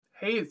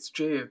Hey, it's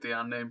Jay at the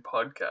Unnamed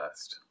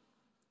podcast.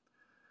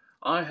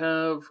 I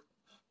have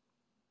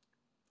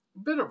a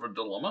bit of a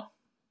dilemma.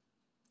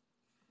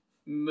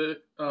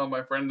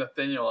 My friend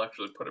Nathaniel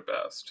actually put it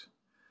best.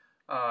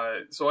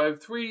 So I have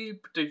three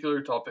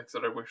particular topics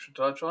that I wish to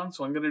touch on,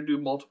 so I'm going to do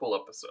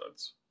multiple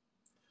episodes.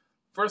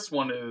 First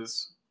one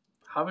is,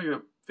 having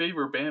a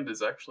favorite band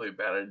is actually a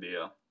bad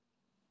idea.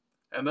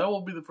 And that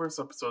will be the first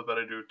episode that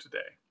I do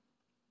today.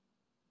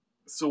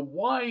 So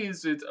why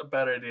is it a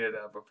bad idea to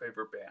have a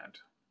favorite band?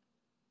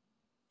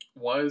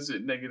 Why is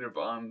it negative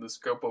on the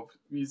scope of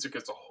music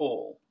as a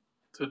whole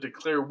to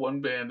declare one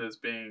band as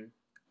being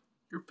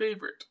your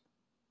favorite?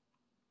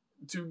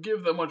 To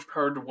give that much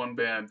power to one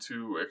band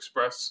to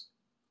express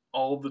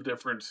all the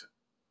different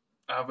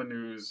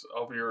avenues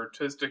of your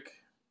artistic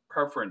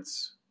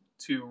preference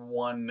to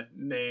one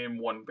name,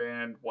 one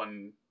band,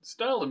 one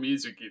style of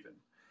music even.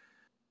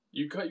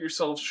 You cut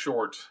yourself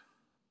short.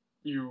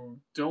 You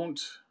don't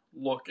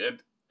look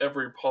at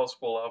every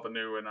possible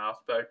avenue and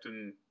aspect,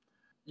 and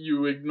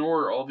you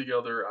ignore all the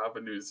other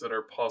avenues that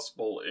are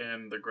possible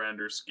in the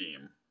grander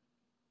scheme.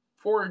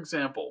 For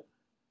example,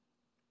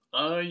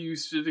 I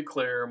used to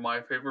declare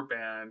my favorite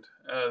band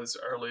as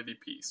Our Lady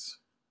Peace.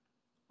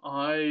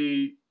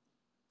 I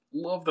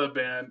love that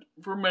band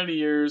for many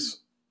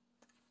years,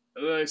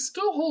 and I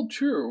still hold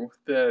true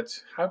that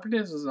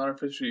Happiness Is Not a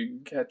Fish You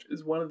Can Catch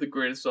is one of the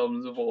greatest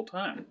albums of all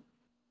time.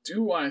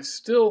 Do I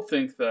still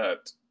think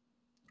that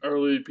Our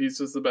Lady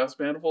Peace is the best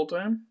band of all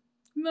time?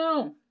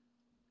 No.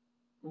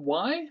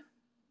 Why?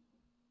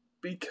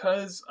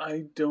 Because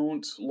I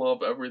don't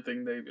love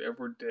everything they've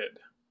ever did.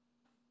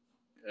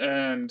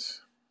 And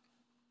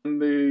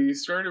they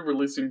started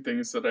releasing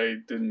things that I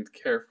didn't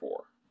care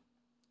for.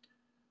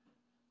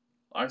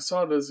 I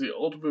saw it as the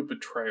ultimate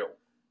betrayal.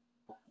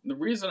 The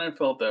reason I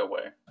felt that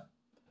way,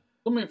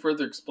 let me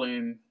further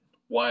explain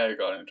why I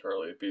got into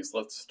Our Lady Peace.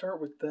 Let's start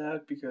with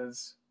that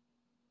because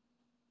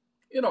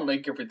it'll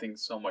make everything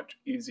so much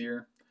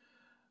easier.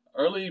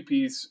 Our Lady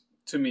Peace,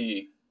 to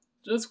me,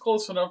 just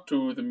close enough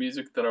to the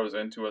music that I was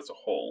into as a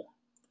whole.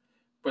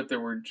 But they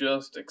were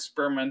just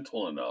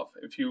experimental enough.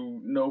 If you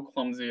know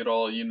Clumsy at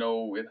all, you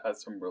know it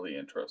has some really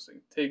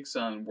interesting takes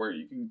on where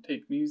you can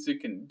take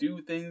music and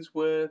do things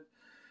with.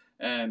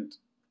 And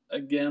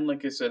again,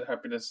 like I said,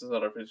 Happiness Is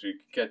Not a Fish You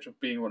Can Catch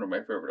being one of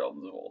my favorite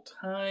albums of all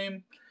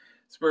time.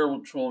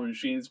 Spiritual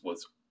Machines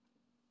was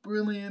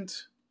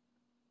brilliant.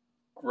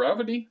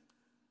 Gravity,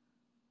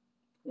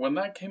 when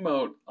that came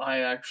out,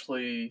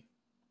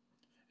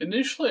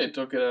 initially I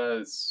took it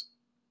as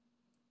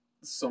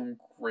some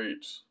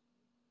great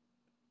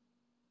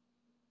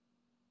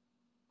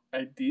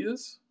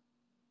ideas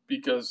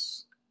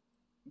because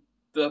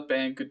that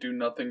band could do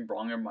nothing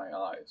wrong in my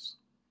eyes.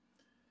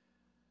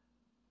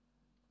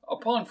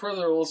 Upon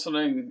further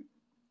listening,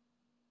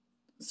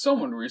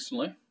 someone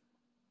recently,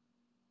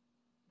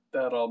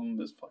 that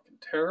album is fucking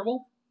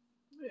terrible.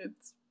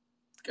 It's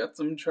got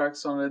some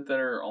tracks on it that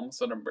are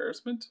almost an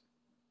embarrassment.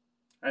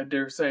 I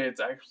dare say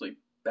it's actually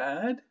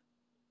bad,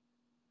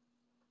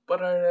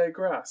 but I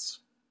digress.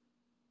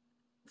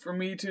 For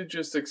me to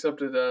just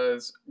accept it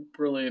as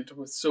brilliant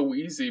was so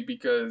easy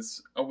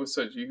because I was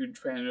such a huge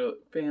fan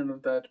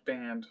of that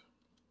band.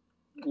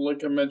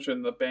 Like I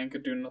mentioned, the band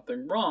could do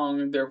nothing wrong,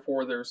 and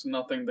therefore there's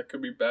nothing that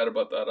could be bad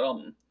about that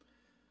album.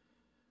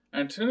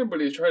 And to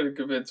anybody who tried to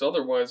convince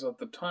otherwise at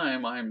the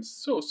time, I'm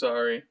so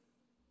sorry.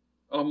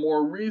 A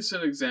more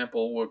recent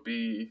example would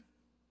be,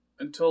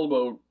 until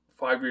about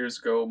 5 years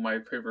ago, my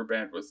favorite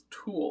band was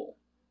Tool.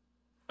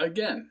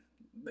 Again,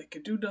 they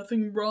could do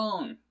nothing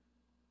wrong.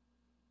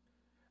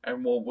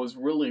 And what was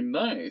really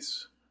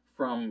nice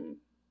from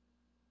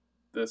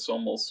this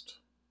almost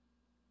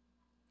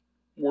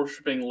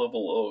worshipping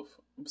level of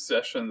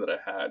obsession that I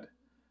had,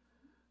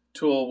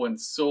 Tool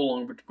went so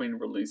long between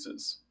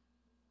releases.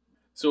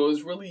 So it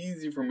was really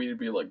easy for me to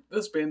be like,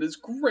 this band is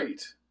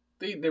great.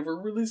 They never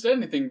released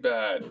anything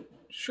bad.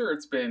 Sure,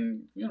 it's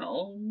been,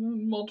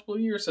 multiple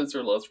years since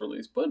their last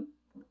release, but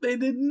they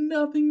did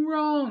nothing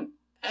wrong.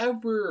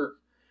 Ever.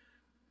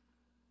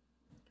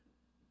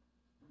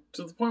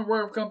 To the point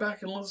where I've gone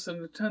back and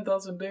listened to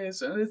 10,000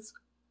 Days, and it's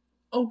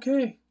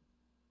okay.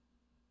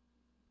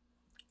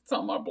 It's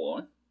not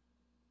mind-blowing.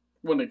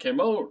 When it came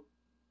out,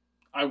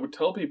 I would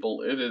tell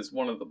people it is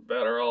one of the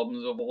better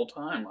albums of all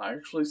time. I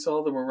actually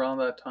saw them around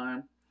that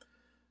time.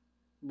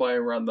 By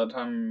around that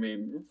time, I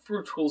mean,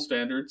 for Tool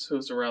standards, it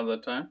was around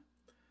that time.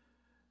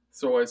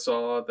 So I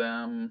saw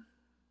them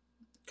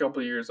a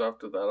couple of years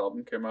after that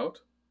album came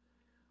out.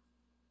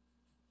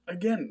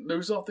 Again,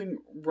 there's nothing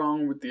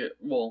wrong with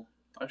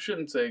I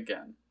shouldn't say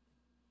again.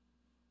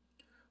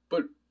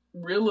 But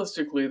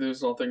realistically,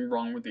 there's nothing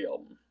wrong with the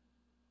album.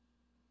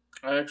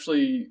 I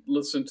actually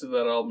listened to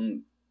that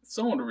album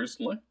somewhat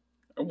recently.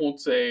 I won't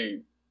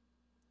say,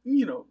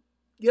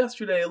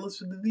 yesterday I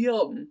listened to the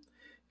album.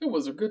 It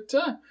was a good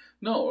time.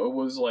 No, it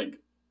was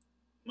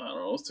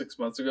 6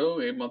 months ago,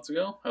 8 months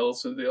ago. I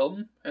listened to the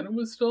album, and it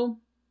was still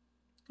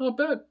not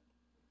bad.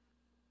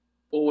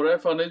 But what I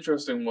found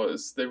interesting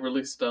was they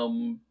released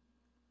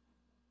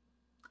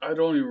I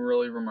don't even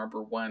really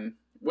remember when.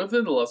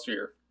 within the last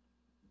year.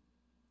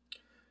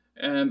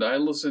 And I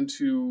listened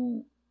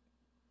to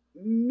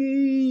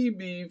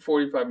maybe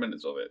 45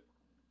 minutes of it.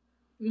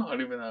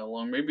 Not even that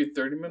long, maybe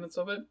 30 minutes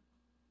of it.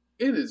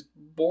 It is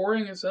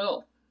boring as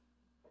hell.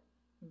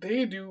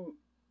 They do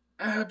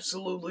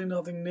absolutely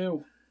nothing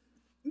new.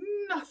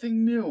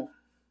 Nothing new.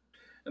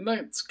 And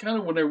that's kind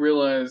of when I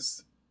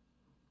realized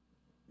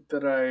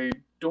that I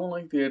don't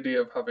like the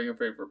idea of having a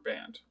favorite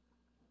band.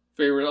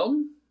 Favorite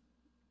album?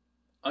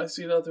 I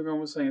see nothing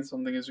wrong with saying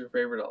something is your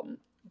favorite album.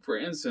 For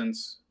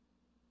instance,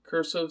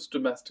 Cursus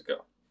Domestica.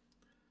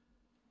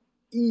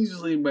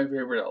 Easily my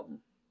favorite album.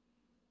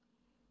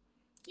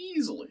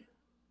 Easily.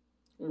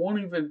 Won't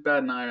even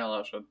bat an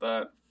eyelash at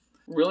that.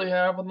 Really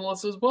high up on the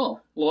list as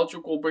well.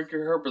 Logic Will Break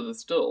Your Heart by the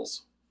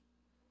Stills.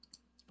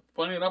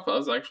 Funny enough, I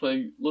was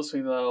actually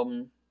listening to that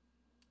album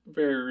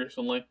very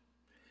recently.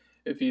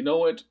 If you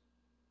know it,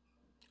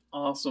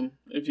 awesome.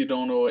 If you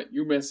don't know it,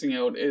 you're missing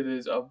out. It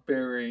is a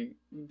very,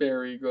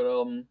 very good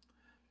album.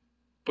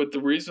 But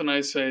the reason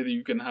I say that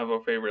you can have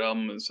a favorite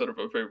album instead of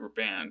a favorite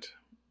band,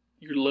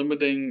 you're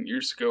limiting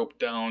your scope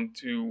down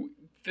to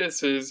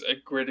this is a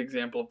great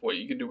example of what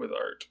you can do with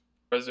art.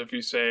 Whereas if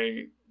you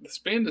say, this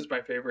band is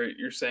my favorite,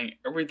 you're saying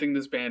everything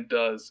this band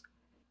does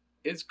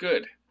is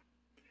good.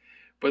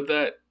 But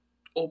that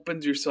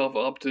opens yourself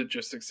up to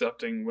just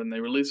accepting when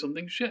they release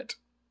something shit.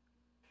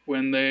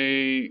 When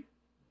they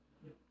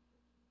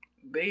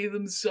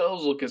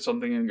themselves look at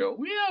something and go,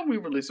 yeah, we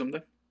released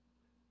something.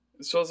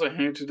 So as I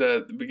hinted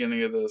at the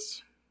beginning of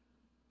this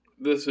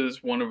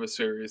is one of a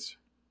series.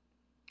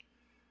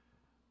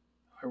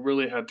 I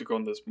really had to go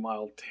on this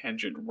mild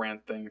tangent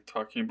rant thing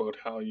talking about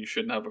how you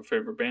shouldn't have a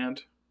favorite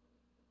band.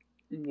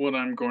 What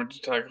I'm going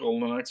to tackle in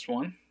the next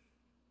one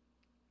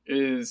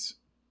is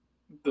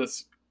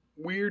this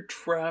weird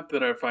trap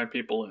that I find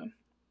people in,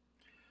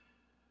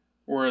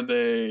 where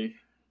they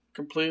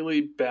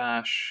completely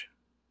bash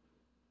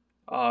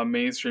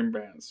mainstream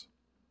bands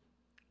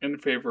in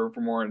favor of a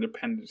more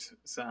independent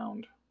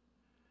sound.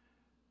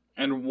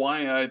 And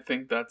why I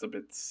think that's a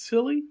bit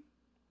silly.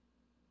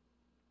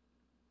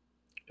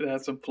 It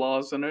has some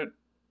flaws in it.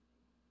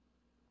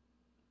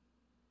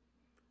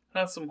 It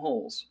has some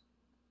holes.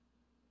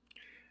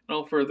 And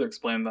I'll further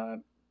explain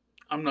that.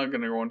 I'm not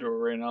going to go into it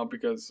right now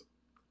because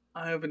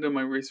I haven't done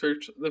my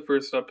research. The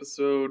first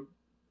episode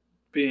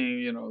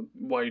being,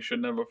 why you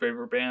shouldn't have a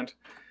favorite band.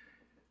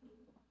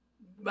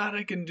 That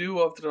I can do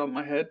off the top of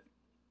my head.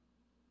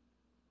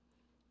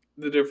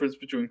 The difference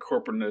between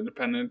corporate and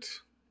independent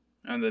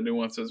and the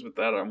nuances with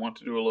that, I want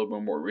to do a little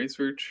bit more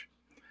research.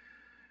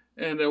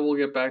 And I will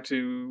get back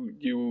to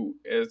you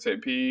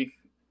ASAP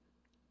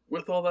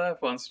with all that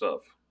fun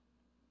stuff.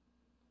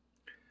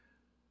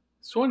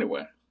 So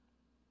anyway,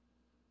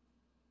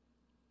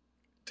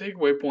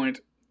 takeaway point,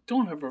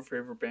 don't have a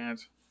favorite band.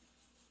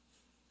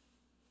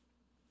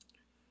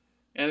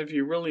 And if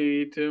you really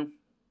need to,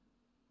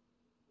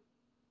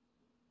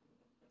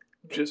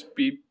 just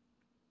be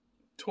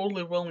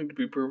totally willing to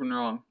be proven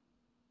wrong.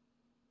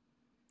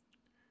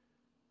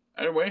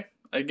 Anyway,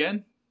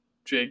 again,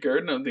 Jay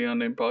Garden of the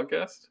Unnamed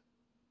Podcast.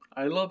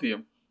 I love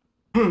you.